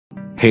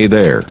Hey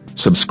there,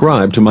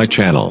 subscribe to my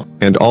channel,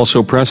 and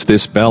also press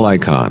this bell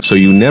icon so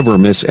you never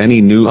miss any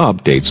new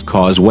updates,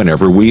 cause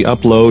whenever we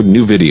upload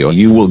new video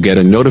you will get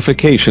a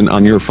notification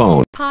on your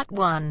phone. Part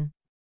 1.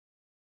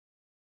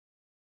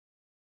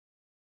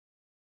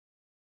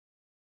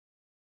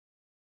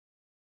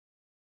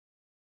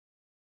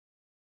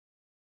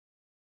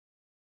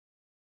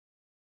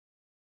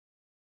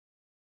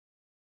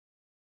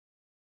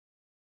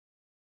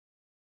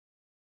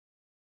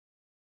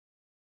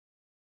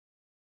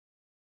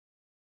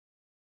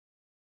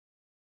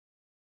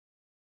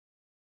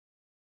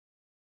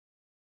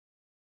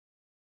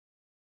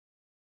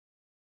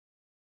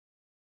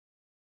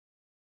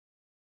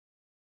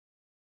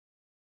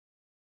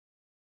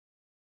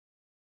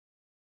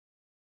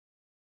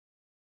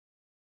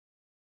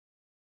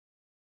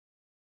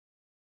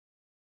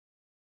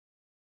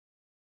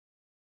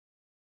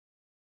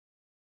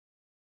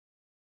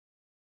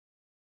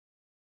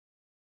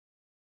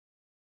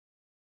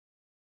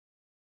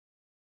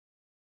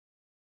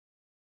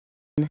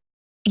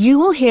 You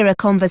will hear a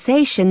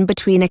conversation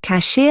between a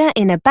cashier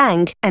in a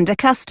bank and a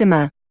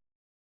customer.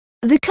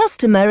 The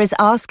customer is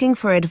asking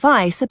for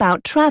advice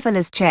about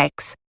traveller's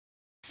checks.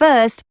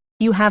 First,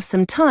 you have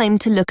some time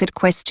to look at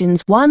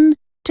questions 1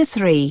 to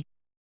 3.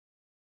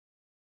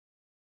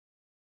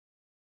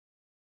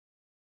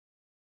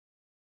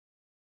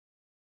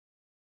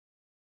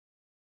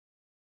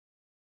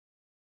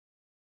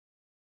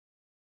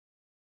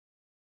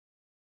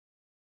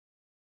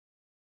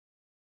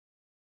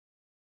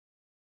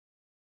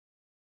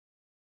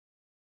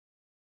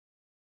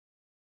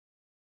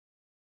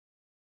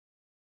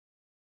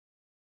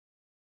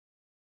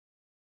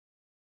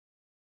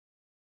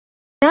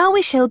 Now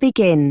we shall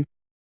begin.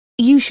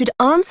 You should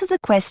answer the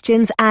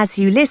questions as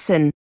you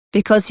listen,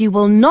 because you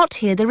will not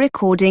hear the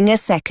recording a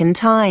second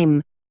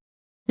time.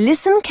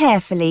 Listen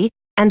carefully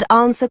and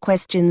answer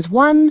questions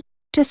 1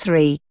 to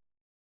 3.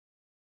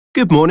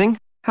 Good morning.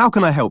 How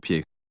can I help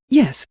you?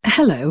 Yes,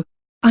 hello.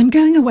 I'm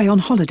going away on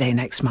holiday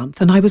next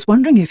month and I was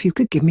wondering if you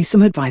could give me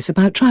some advice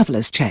about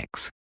traveller's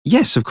checks.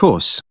 Yes, of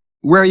course.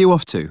 Where are you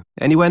off to?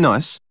 Anywhere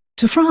nice?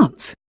 To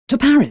France, to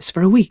Paris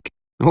for a week.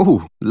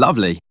 Oh,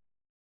 lovely.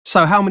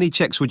 So how many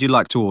checks would you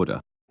like to order?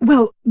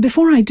 Well,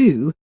 before I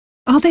do,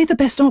 are they the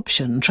best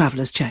option,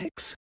 traveller's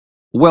checks?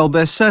 Well,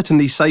 they're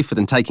certainly safer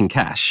than taking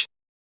cash.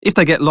 If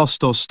they get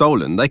lost or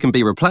stolen, they can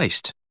be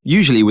replaced,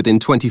 usually within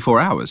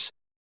 24 hours.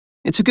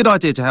 It's a good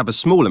idea to have a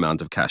small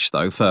amount of cash,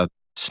 though, for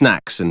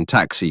snacks and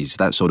taxis,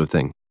 that sort of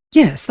thing.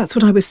 Yes, that's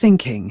what I was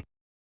thinking.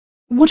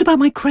 What about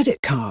my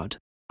credit card?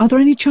 Are there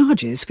any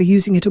charges for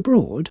using it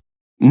abroad?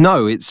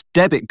 No, it's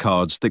debit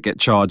cards that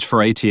get charged for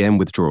ATM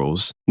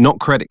withdrawals,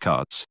 not credit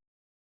cards.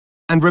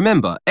 And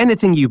remember,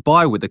 anything you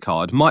buy with the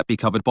card might be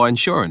covered by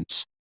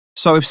insurance.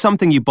 So if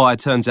something you buy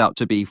turns out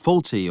to be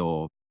faulty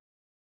or...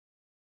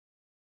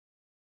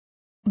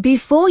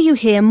 Before you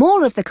hear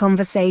more of the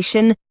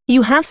conversation,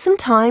 you have some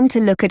time to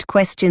look at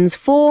questions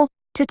 4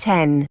 to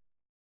 10.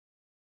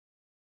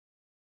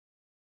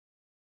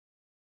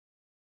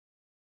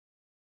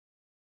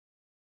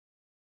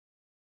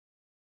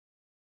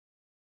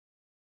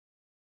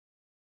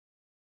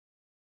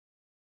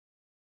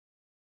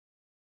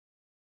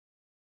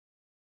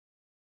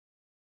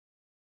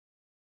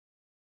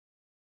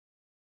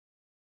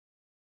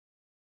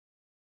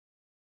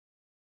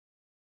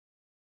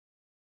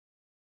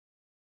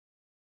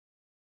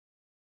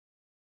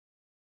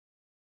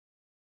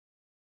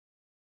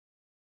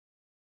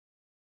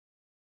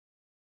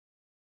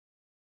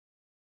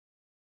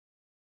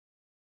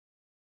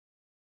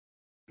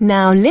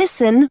 Now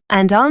listen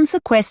and answer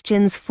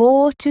questions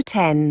 4 to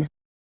 10.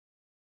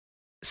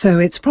 So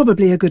it's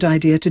probably a good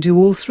idea to do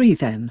all three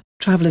then.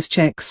 Traveller's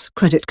checks,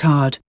 credit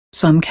card,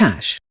 some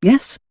cash,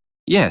 yes?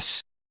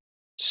 Yes.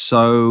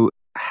 So,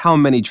 how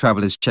many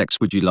traveller's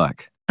checks would you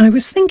like? I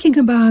was thinking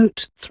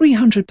about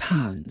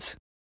 £300.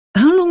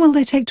 How long will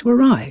they take to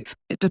arrive?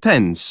 It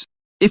depends.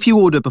 If you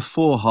order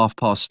before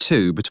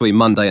 2:30 between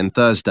Monday and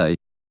Thursday,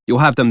 you'll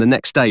have them the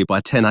next day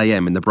by 10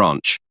 a.m. in the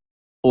branch.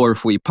 Or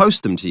if we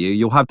post them to you,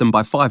 you'll have them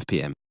by 5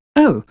 p.m.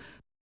 Oh,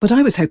 but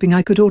I was hoping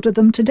I could order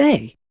them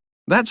today.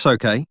 That's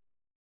okay.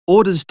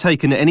 Orders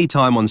taken at any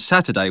time on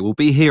Saturday will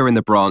be here in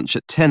the branch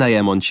at 10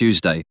 a.m. on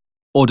Tuesday,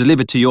 or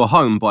delivered to your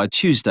home by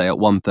Tuesday at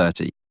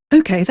 1:30.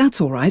 OK, that's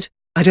all right.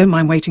 I don't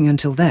mind waiting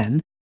until then.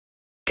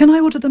 Can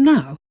I order them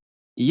now?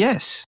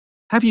 Yes.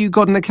 Have you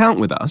got an account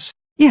with us?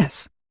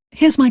 Yes.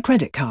 Here's my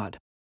credit card.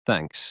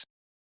 Thanks.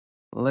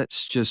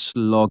 Let's just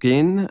log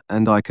in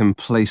and I can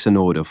place an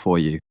order for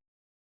you.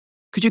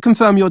 Could you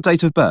confirm your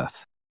date of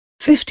birth?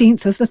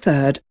 15th of the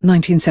 3rd,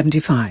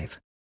 1975.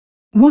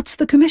 What's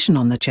the commission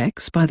on the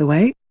checks, by the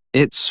way?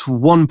 It's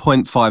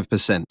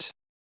 1.5%.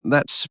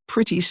 That's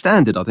pretty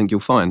standard, I think you'll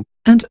find.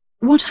 And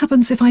what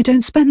happens if I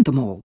don't spend them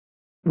all?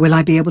 Will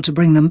I be able to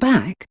bring them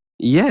back?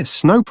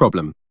 Yes, no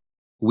problem.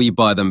 We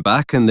buy them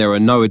back and there are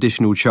no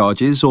additional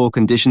charges or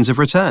conditions of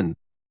return.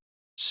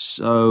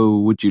 So,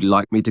 would you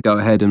like me to go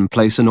ahead and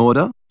place an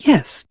order?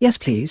 Yes,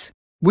 please.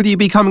 Would you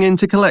be coming in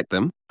to collect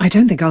them? I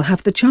don't think I'll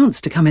have the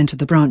chance to come into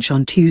the branch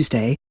on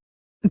Tuesday.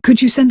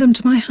 Could you send them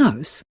to my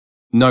house?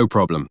 No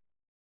problem.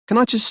 Can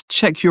I just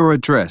check your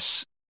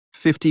address?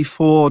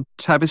 54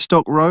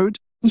 Tavistock Road?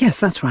 Yes,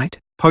 that's right.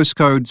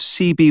 Postcode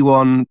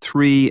CB1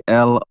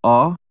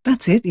 3LR?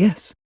 That's it,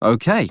 yes.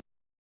 OK.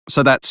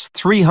 So that's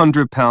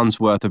 £300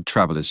 worth of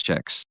travellers'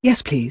 checks.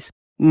 Yes, please.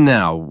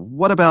 Now,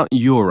 what about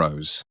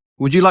euros?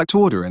 Would you like to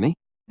order any?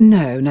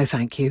 No,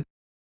 thank you.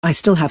 I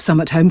still have some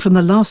at home from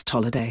the last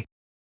holiday.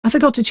 I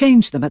forgot to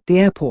change them at the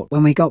airport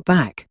when we got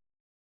back.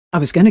 I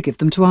was going to give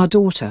them to our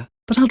daughter,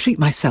 but I'll treat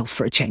myself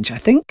for a change, I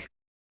think.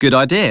 Good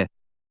idea.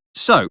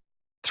 So,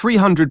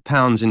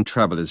 £300 in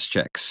travellers'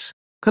 checks.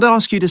 Could I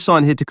ask you to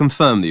sign here to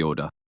confirm the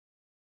order?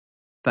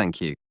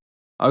 Thank you.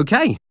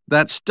 OK,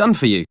 that's done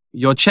for you.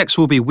 Your checks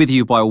will be with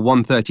you by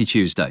 1:30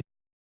 Tuesday.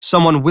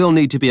 Someone will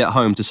need to be at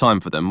home to sign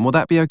for them. Will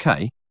that be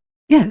OK?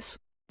 Yes,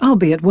 I'll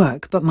be at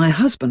work, but my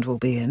husband will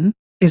be in.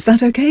 Is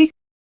that okay?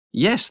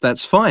 Yes,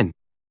 that's fine.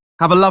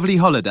 Have a lovely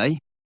holiday.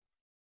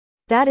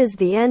 That is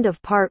the end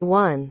of part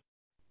 1.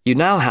 You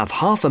now have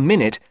half a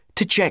minute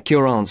to check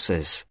your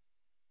answers.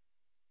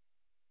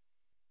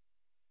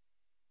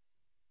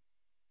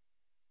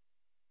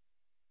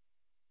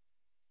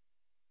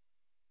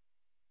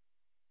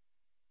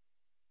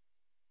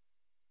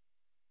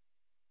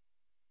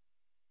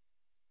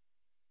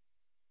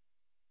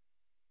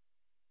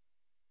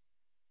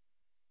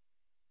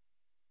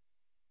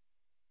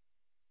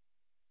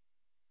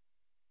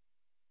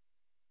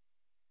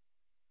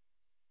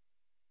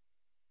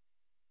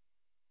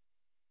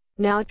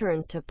 Now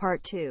turns to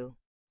part 2.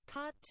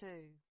 Part 2.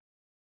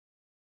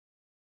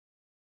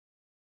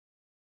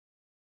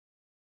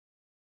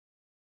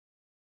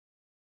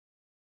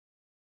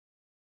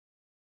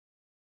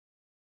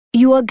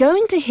 You are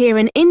going to hear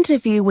an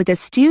interview with a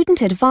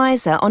student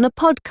advisor on a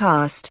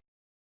podcast.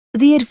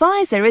 The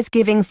advisor is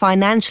giving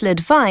financial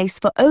advice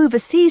for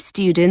overseas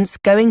students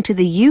going to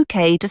the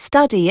UK to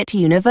study at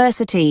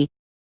university.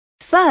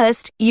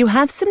 First, you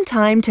have some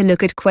time to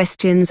look at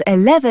questions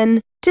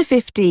 11 to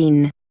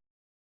 15.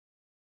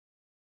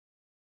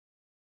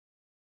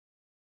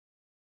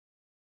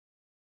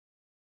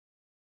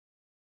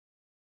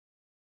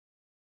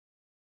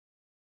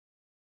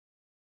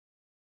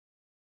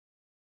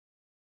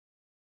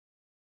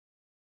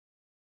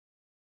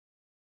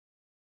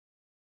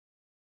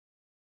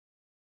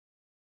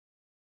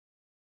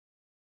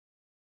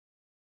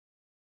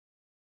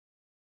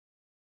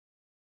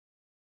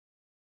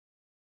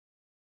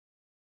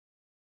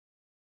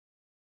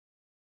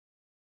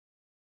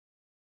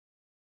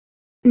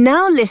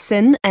 Now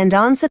listen and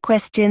answer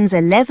questions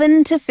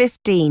 11 to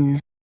 15.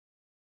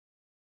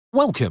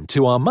 Welcome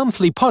to our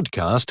monthly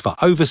podcast for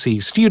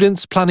overseas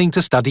students planning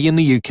to study in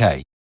the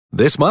UK.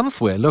 This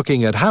month we're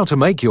looking at how to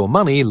make your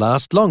money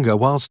last longer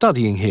while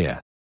studying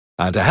here.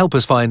 And to help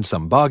us find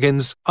some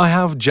bargains, I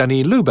have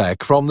Jenny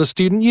Lubeck from the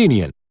Student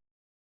Union.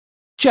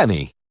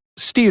 Jenny,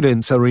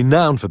 students are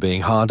renowned for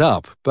being hard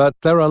up, but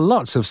there are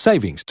lots of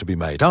savings to be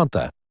made, aren't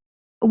there?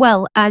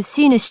 Well, as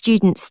soon as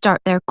students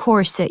start their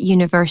course at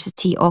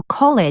university or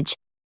college,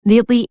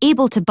 they'll be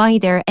able to buy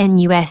their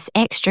NUS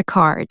Extra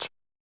card.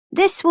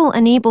 This will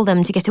enable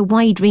them to get a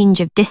wide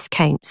range of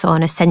discounts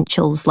on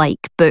essentials like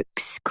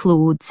books,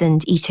 clothes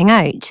and eating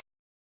out.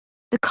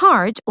 The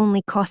card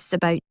only costs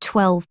about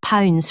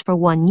 £12 for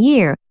 1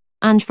 year,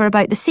 and for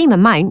about the same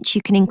amount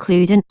you can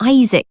include an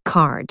ISIC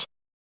card.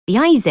 The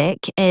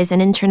ISIC is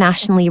an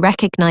internationally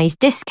recognised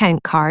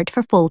discount card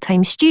for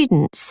full-time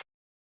students.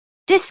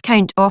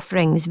 Discount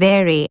offerings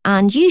vary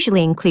and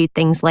usually include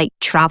things like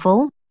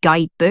travel,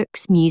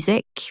 guidebooks,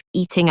 music,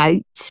 eating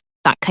out,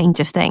 that kind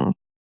of thing.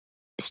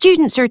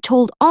 Students are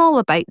told all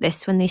about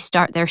this when they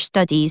start their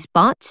studies,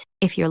 but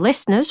if your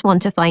listeners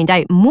want to find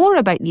out more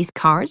about these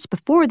cards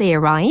before they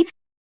arrive,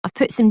 I've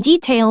put some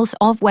details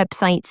of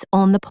websites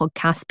on the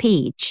podcast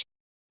page.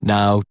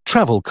 Now,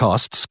 travel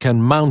costs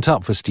can mount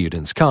up for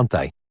students, can't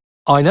they?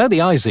 I know the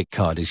ISIC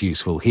card is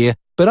useful here,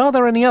 but are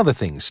there any other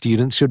things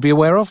students should be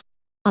aware of?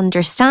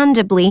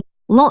 Understandably,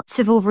 lots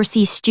of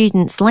overseas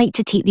students like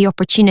to take the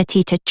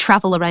opportunity to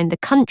travel around the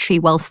country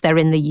whilst they're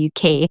in the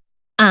UK,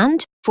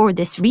 and for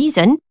this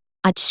reason,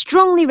 I'd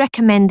strongly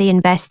recommend they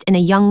invest in a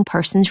young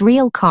person's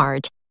rail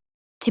card.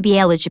 To be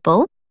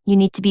eligible, you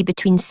need to be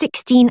between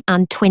 16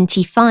 and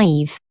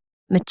 25.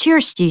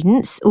 Mature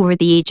students over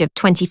the age of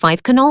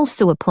 25 can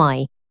also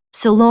apply,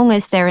 so long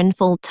as they're in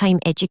full-time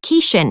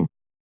education.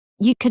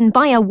 You can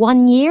buy a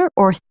 1-year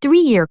or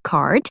 3-year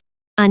card,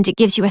 and it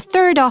gives you a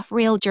third off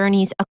rail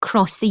journeys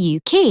across the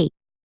UK.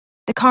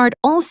 The card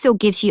also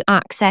gives you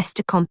access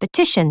to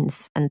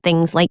competitions and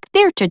things like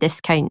theatre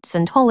discounts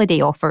and holiday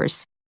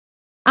offers.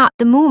 At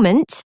the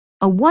moment,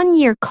 a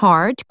 1-year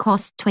card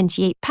costs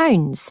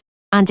 £28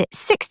 and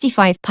it's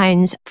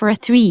 £65 for a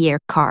 3-year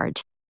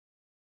card.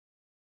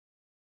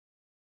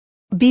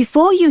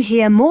 Before you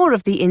hear more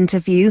of the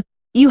interview,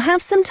 you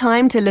have some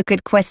time to look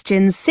at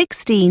questions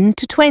 16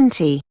 to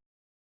 20.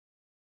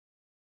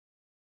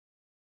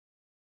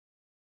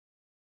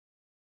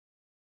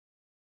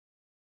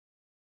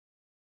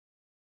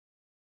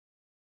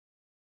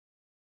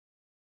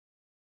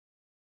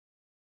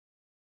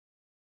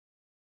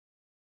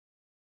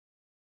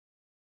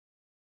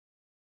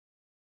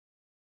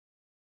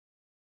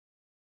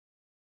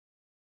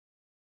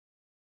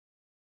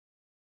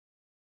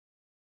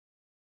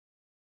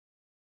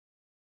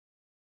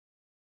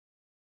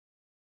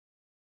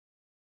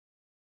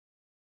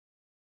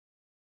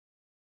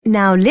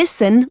 Now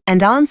listen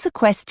and answer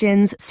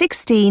questions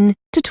 16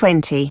 to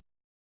 20.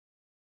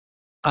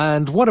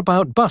 And what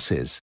about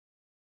buses?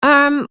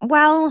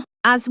 Well,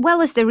 as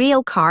well as the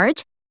rail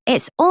card,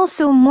 it's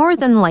also more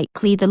than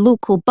likely the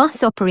local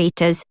bus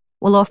operators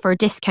will offer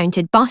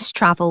discounted bus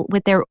travel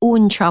with their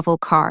own travel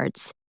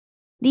cards.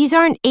 These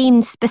aren't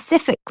aimed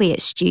specifically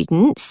at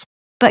students,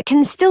 but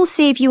can still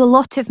save you a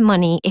lot of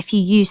money if you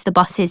use the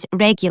buses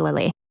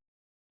regularly.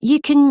 You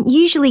can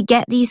usually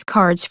get these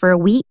cards for a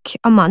week,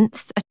 a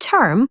month, a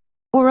term,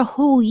 or a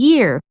whole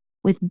year,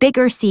 with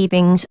bigger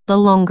savings the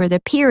longer the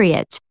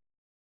period.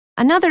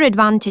 Another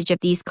advantage of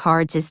these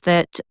cards is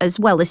that, as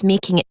well as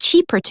making it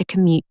cheaper to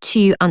commute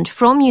to and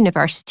from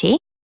university,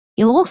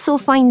 you'll also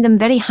find them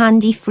very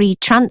handy free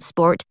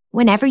transport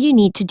whenever you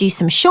need to do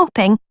some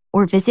shopping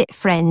or visit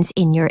friends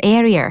in your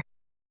area.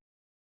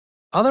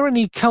 Are there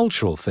any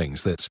cultural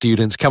things that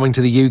students coming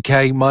to the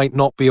UK might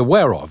not be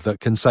aware of that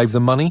can save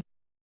them money?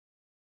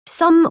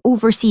 Some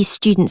overseas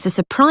students are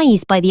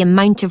surprised by the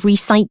amount of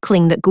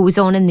recycling that goes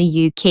on in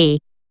the UK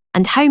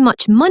and how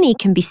much money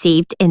can be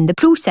saved in the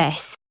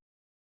process.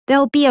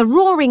 There'll be a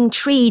roaring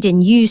trade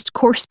in used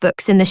course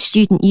books in the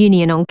student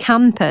union on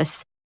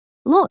campus.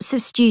 Lots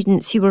of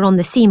students who were on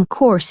the same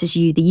course as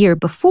you the year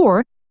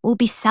before will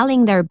be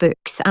selling their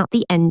books at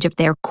the end of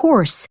their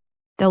course.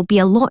 They'll be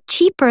a lot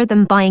cheaper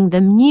than buying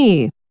them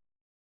new.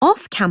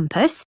 Off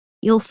campus,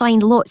 you'll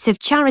find lots of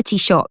charity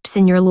shops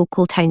in your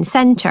local town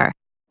centre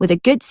with a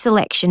good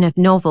selection of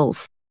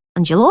novels,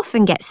 and you'll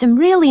often get some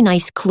really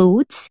nice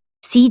clothes,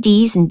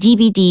 CDs and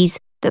DVDs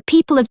that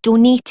people have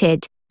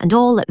donated, and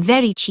all at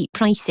very cheap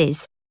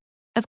prices.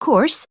 Of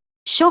course,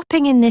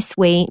 shopping in this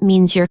way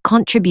means you're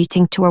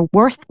contributing to a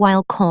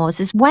worthwhile cause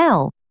as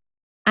well.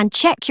 And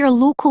check your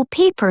local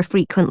paper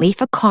frequently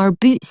for car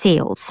boot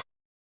sales.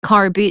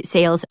 Car boot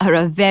sales are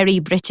a very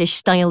British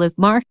style of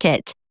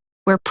market,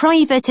 where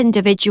private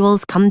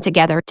individuals come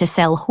together to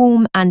sell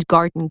home and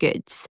garden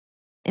goods.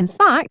 In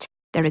fact,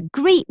 they're a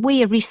great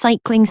way of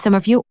recycling some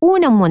of your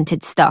own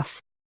unwanted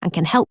stuff and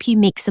can help you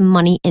make some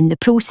money in the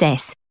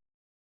process.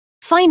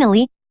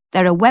 Finally,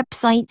 there are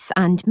websites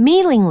and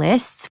mailing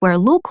lists where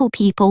local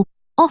people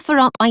offer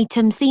up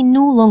items they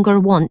no longer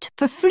want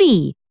for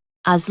free,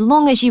 as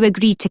long as you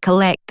agree to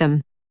collect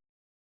them.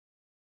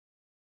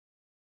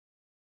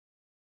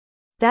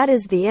 That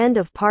is the end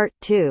of part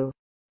 2.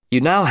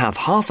 You now have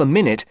half a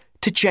minute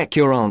to check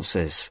your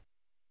answers.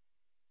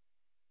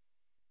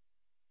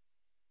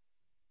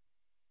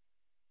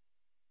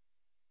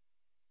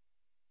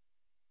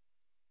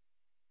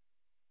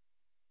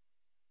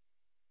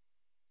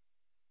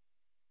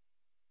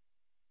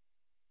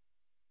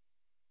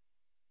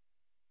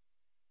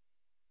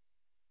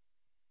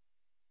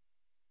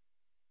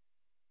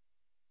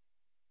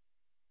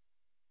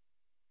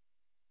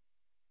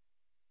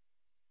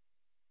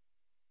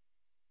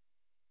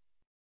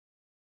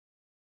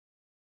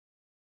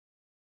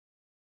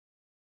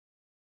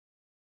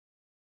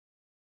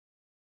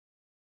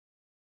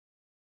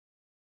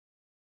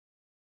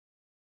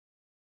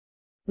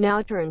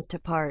 Now turns to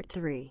part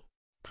 3.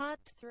 Part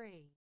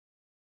 3.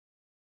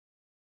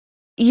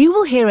 You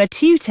will hear a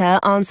tutor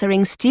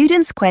answering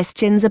students'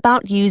 questions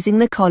about using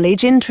the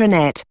college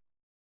intranet.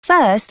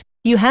 First,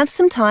 you have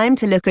some time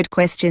to look at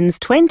questions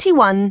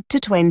 21 to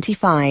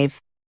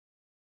 25.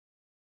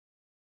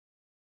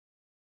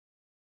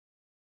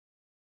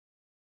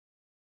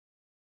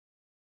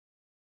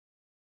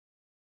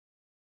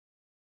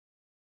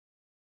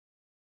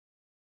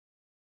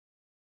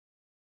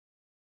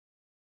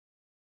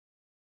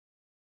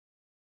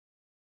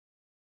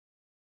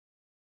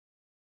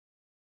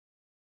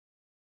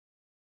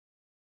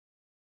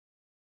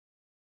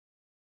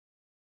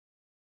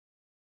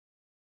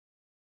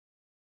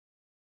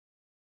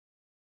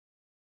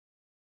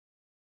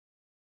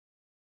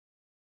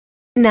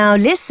 Now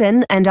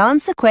listen and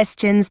answer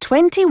questions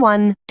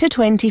 21 to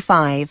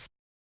 25.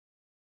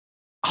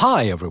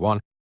 Hi everyone.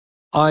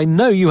 I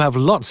know you have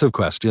lots of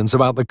questions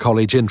about the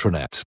college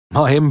intranet.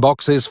 My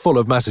inbox is full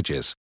of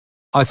messages.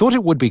 I thought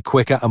it would be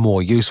quicker and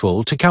more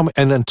useful to come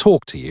in and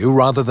talk to you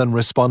rather than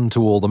respond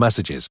to all the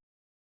messages.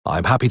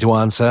 I'm happy to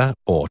answer,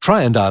 or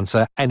try and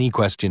answer, any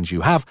questions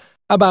you have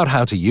about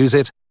how to use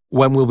it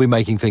when we'll be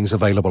making things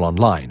available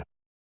online.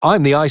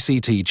 I'm the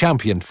ICT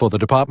champion for the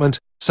department,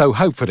 so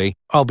hopefully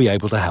I'll be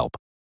able to help.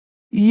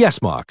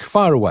 Yes, Mark,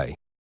 fire away.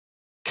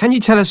 Can you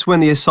tell us when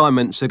the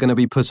assignments are going to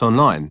be put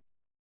online?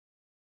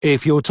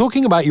 If you're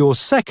talking about your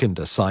second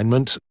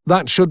assignment,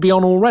 that should be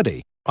on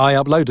already. I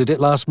uploaded it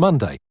last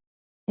Monday.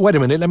 Wait a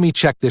minute, let me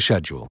check the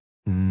schedule.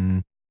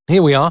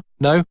 Here we are.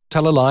 No,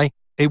 tell a lie.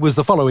 It was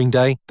the following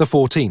day, the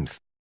 14th.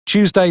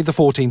 Tuesday, the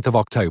 14th of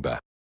October.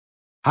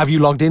 Have you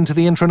logged into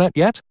the intranet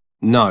yet?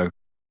 No.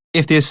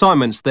 If the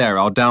assignment's there,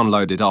 I'll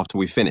download it after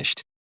we've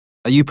finished.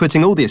 Are you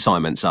putting all the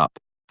assignments up?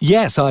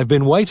 Yes, I've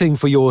been waiting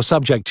for your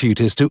subject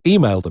tutors to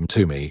email them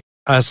to me.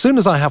 As soon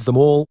as I have them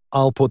all,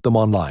 I'll put them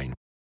online.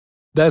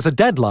 There's a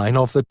deadline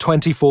of the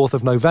 24th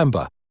of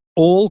November.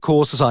 All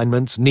course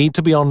assignments need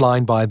to be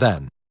online by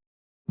then.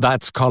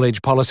 That's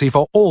college policy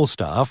for all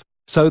staff,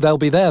 so they'll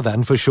be there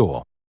then for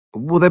sure.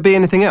 Will there be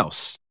anything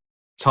else?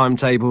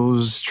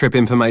 timetables, trip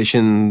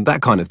information,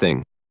 that kind of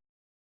thing.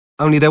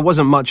 Only there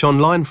wasn't much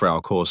online for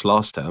our course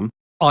last term.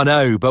 I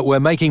know, but we're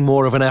making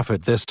more of an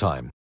effort this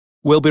time.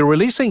 We'll be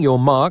releasing your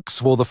marks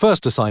for the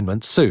first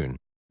assignment soon.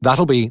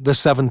 That'll be the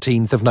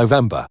 17th of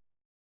November.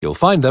 You'll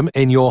find them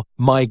in your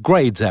My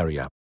Grades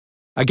area.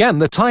 Again,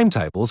 the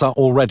timetables are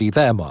already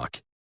there, Mark.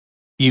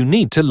 You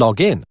need to log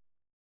in.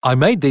 I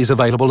made these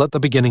available at the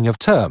beginning of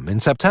term in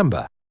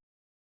September.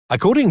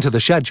 According to the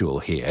schedule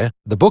here,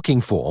 the booking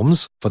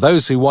forms, for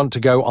those who want to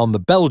go on the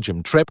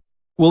Belgium trip,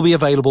 will be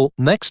available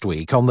next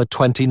week on the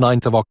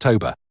 29th of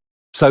October,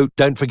 so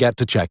don't forget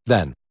to check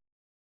then.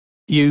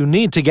 You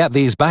need to get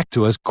these back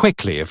to us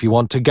quickly if you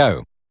want to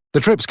go. The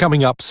trip's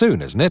coming up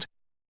soon, isn't it?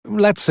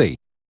 Let's see.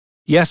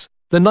 Yes,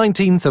 the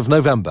 19th of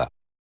November.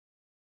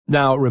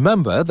 Now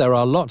remember, there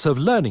are lots of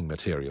learning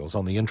materials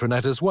on the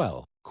intranet as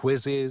well.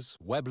 Quizzes,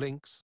 web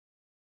links.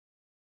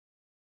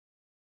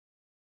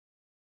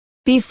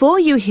 Before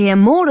you hear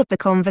more of the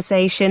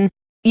conversation,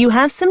 you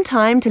have some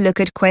time to look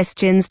at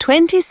questions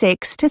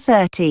 26 to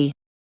 30.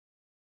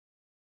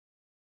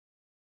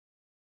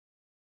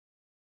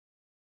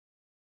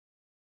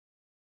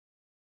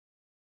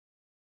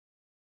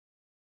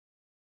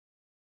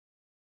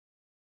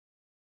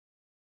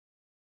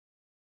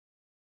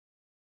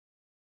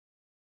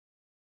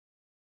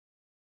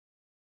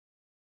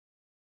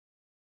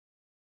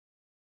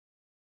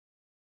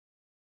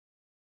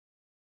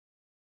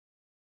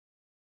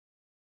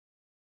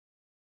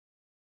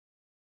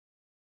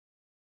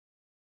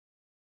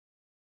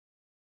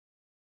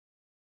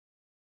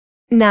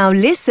 Now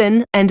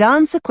listen and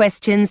answer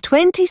questions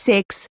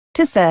 26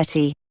 to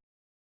 30.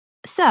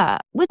 Sir,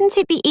 wouldn't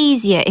it be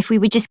easier if we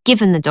were just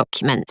given the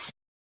documents,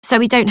 so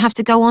we don't have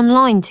to go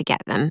online to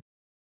get them?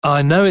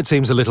 I know it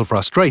seems a little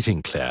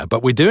frustrating, Claire,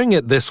 but we're doing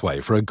it this way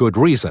for a good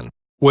reason.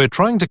 We're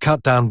trying to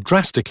cut down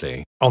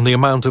drastically on the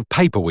amount of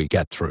paper we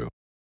get through.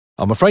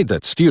 I'm afraid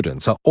that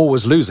students are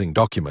always losing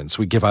documents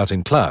we give out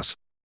in class.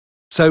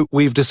 So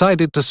we've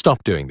decided to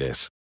stop doing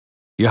this.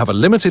 You have a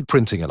limited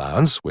printing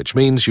allowance, which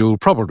means you'll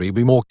probably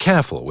be more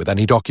careful with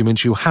any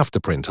documents you have to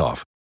print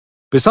off.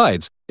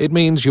 Besides, it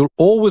means you'll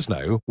always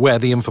know where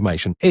the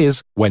information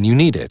is when you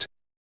need it.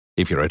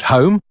 If you're at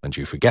home and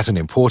you forget an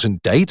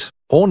important date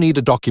or need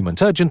a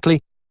document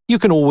urgently, you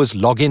can always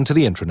log into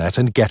the intranet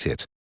and get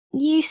it.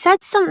 You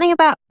said something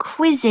about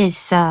quizzes,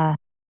 sir.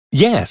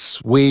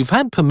 Yes, we've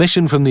had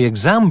permission from the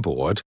exam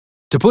board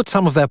to put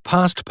some of their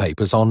past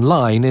papers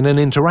online in an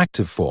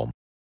interactive form.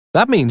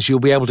 That means you'll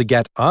be able to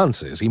get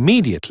answers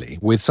immediately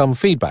with some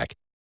feedback.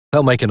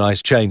 They'll make a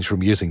nice change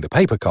from using the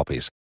paper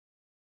copies.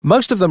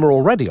 Most of them are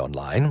already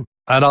online,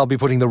 and I'll be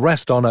putting the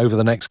rest on over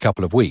the next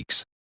couple of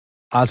weeks.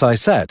 As I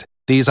said,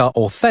 these are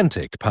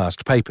authentic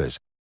past papers,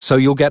 so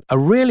you'll get a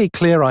really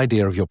clear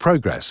idea of your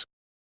progress.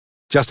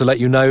 Just to let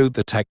you know,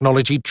 the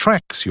technology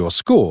tracks your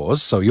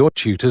scores, so your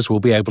tutors will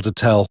be able to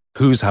tell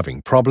who's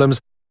having problems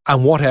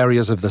and what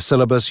areas of the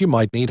syllabus you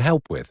might need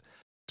help with.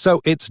 So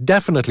it's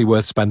definitely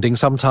worth spending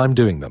some time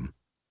doing them.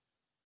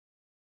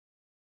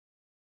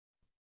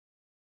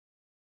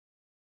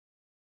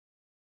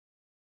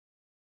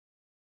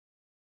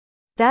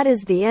 That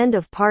is the end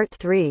of part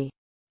 3.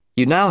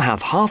 You now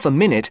have half a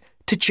minute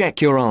to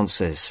check your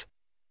answers.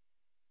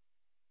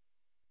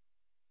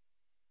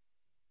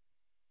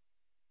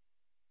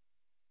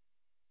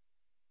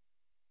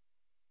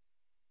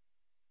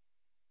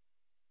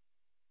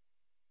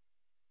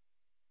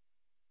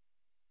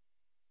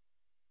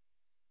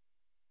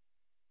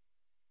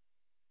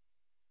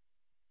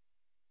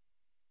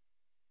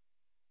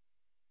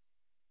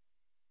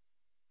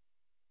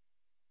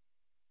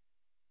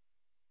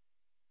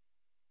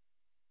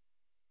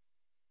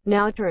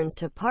 Now turns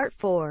to part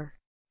 4.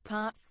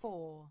 Part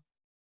 4.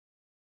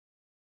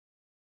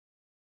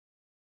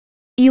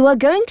 You are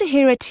going to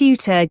hear a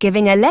tutor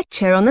giving a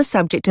lecture on the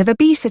subject of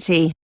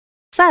obesity.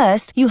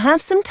 First, you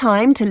have some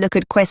time to look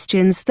at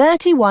questions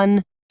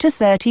 31 to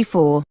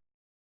 34.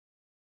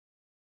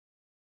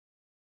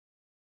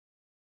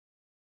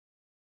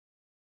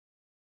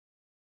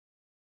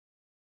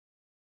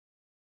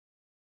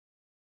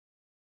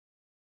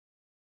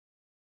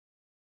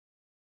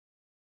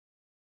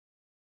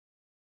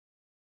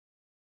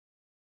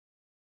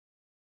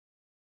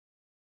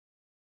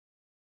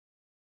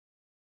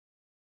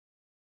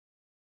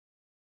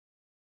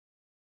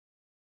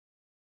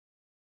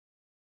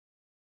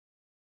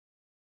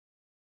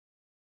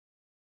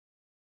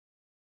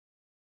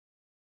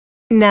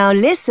 Now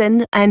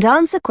listen and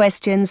answer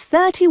questions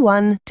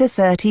 31 to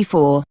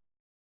 34.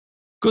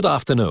 Good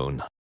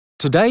afternoon.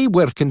 Today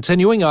we're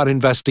continuing our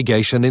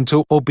investigation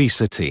into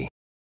obesity.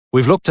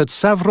 We've looked at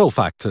several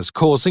factors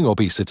causing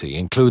obesity,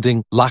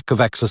 including lack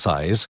of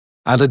exercise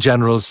and a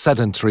general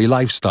sedentary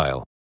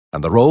lifestyle,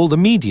 and the role the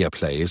media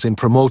plays in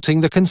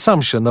promoting the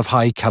consumption of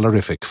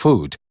high-calorific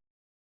food.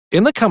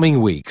 In the coming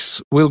weeks,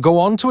 we'll go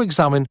on to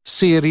examine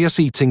serious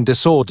eating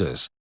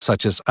disorders,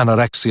 such as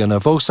anorexia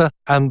nervosa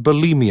and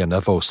bulimia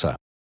nervosa.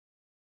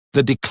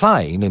 The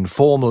decline in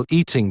formal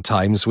eating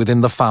times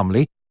within the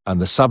family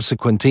and the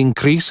subsequent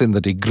increase in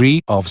the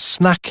degree of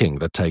snacking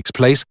that takes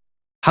place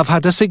have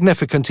had a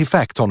significant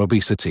effect on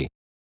obesity.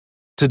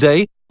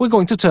 Today, we're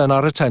going to turn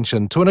our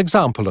attention to an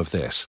example of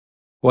this,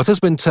 what has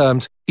been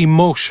termed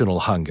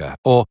emotional hunger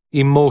or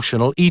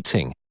emotional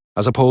eating,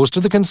 as opposed to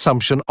the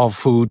consumption of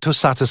food to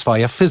satisfy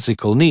a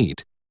physical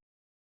need.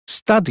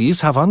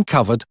 Studies have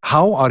uncovered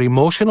how our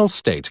emotional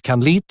state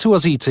can lead to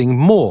us eating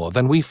more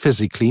than we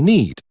physically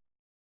need.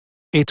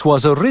 It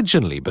was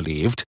originally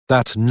believed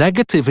that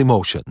negative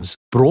emotions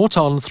brought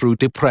on through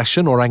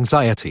depression or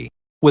anxiety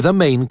were the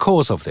main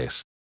cause of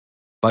this.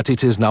 But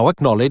it is now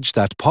acknowledged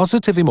that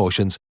positive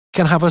emotions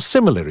can have a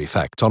similar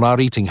effect on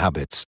our eating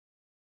habits.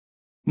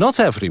 Not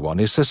everyone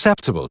is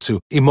susceptible to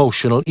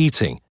emotional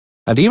eating,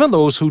 and even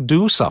those who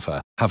do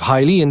suffer have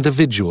highly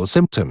individual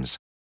symptoms.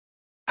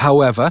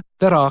 However,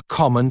 there are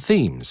common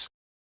themes.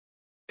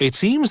 It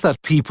seems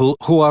that people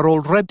who are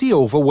already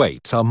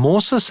overweight are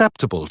more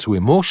susceptible to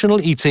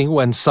emotional eating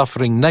when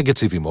suffering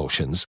negative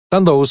emotions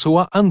than those who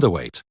are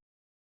underweight.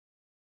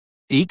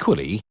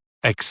 Equally,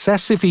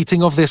 excessive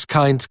eating of this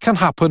kind can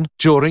happen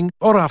during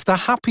or after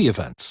happy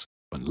events,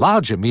 when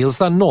larger meals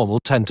than normal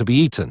tend to be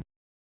eaten.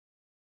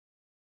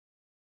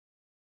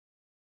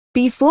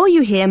 Before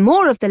you hear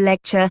more of the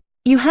lecture,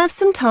 you have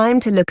some time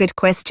to look at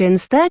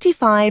questions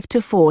 35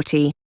 to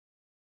 40.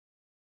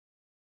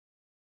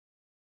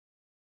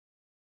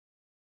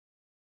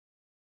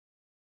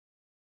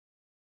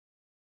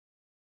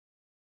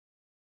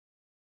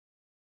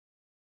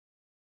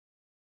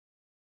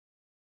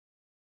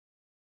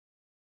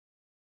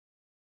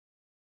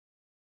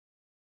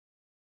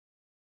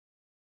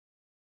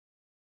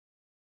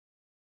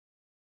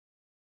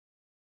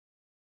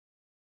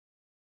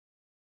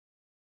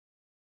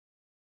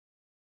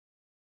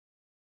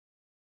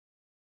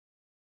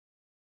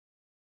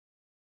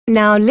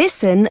 Now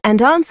listen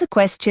and answer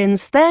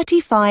questions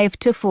 35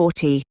 to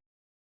 40.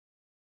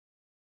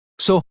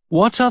 So,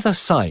 what are the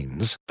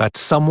signs that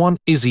someone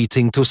is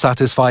eating to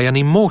satisfy an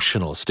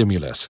emotional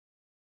stimulus?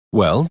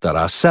 Well, there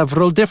are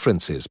several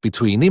differences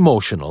between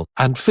emotional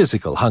and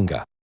physical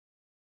hunger.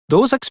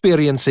 Those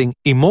experiencing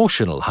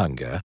emotional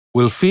hunger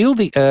will feel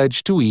the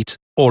urge to eat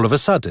all of a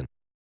sudden.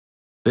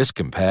 This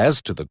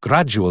compares to the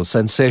gradual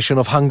sensation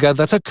of hunger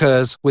that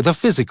occurs with a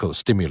physical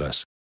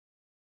stimulus.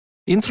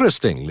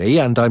 Interestingly,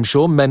 and I'm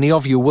sure many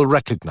of you will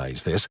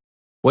recognize this,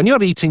 when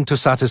you're eating to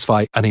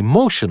satisfy an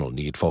emotional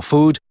need for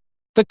food,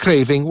 the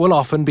craving will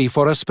often be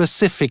for a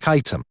specific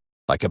item,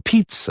 like a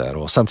pizza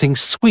or something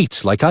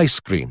sweet like ice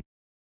cream.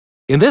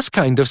 In this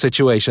kind of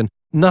situation,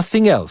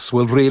 nothing else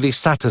will really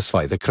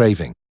satisfy the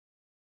craving.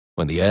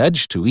 When the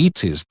urge to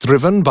eat is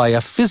driven by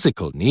a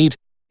physical need,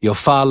 you're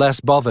far less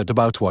bothered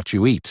about what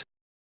you eat.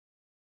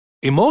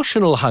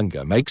 Emotional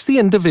hunger makes the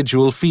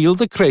individual feel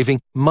the craving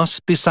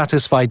must be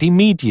satisfied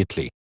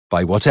immediately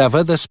by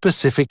whatever the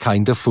specific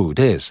kind of food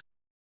is.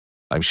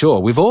 I'm sure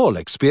we've all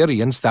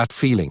experienced that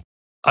feeling.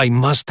 I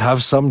must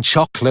have some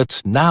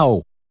chocolate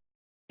now.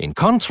 In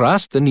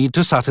contrast, the need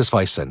to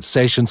satisfy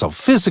sensations of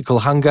physical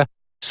hunger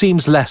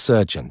seems less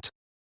urgent.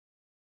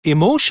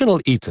 Emotional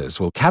eaters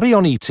will carry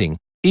on eating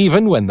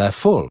even when they're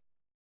full.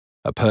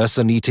 A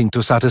person eating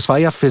to satisfy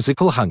a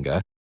physical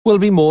hunger will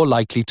be more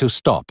likely to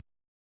stop.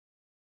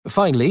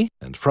 Finally,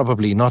 and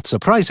probably not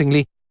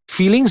surprisingly,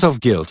 feelings of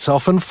guilt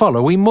often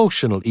follow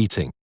emotional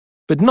eating,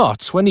 but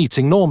not when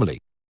eating normally.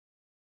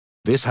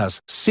 This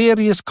has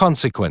serious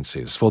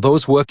consequences for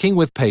those working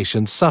with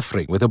patients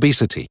suffering with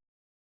obesity.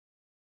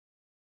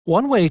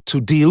 One way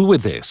to deal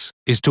with this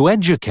is to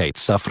educate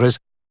sufferers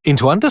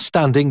into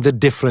understanding the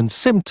different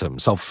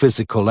symptoms of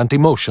physical and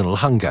emotional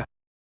hunger,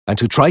 and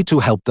to try to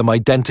help them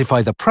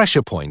identify the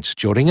pressure points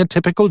during a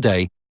typical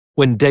day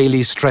when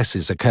daily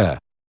stresses occur.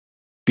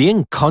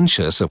 Being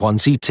conscious of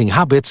one's eating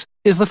habits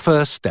is the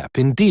first step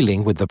in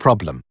dealing with the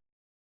problem.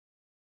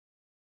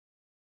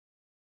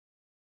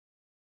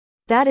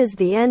 That is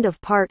the end of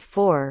part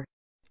 4.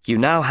 You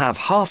now have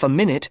half a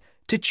minute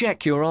to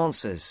check your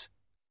answers.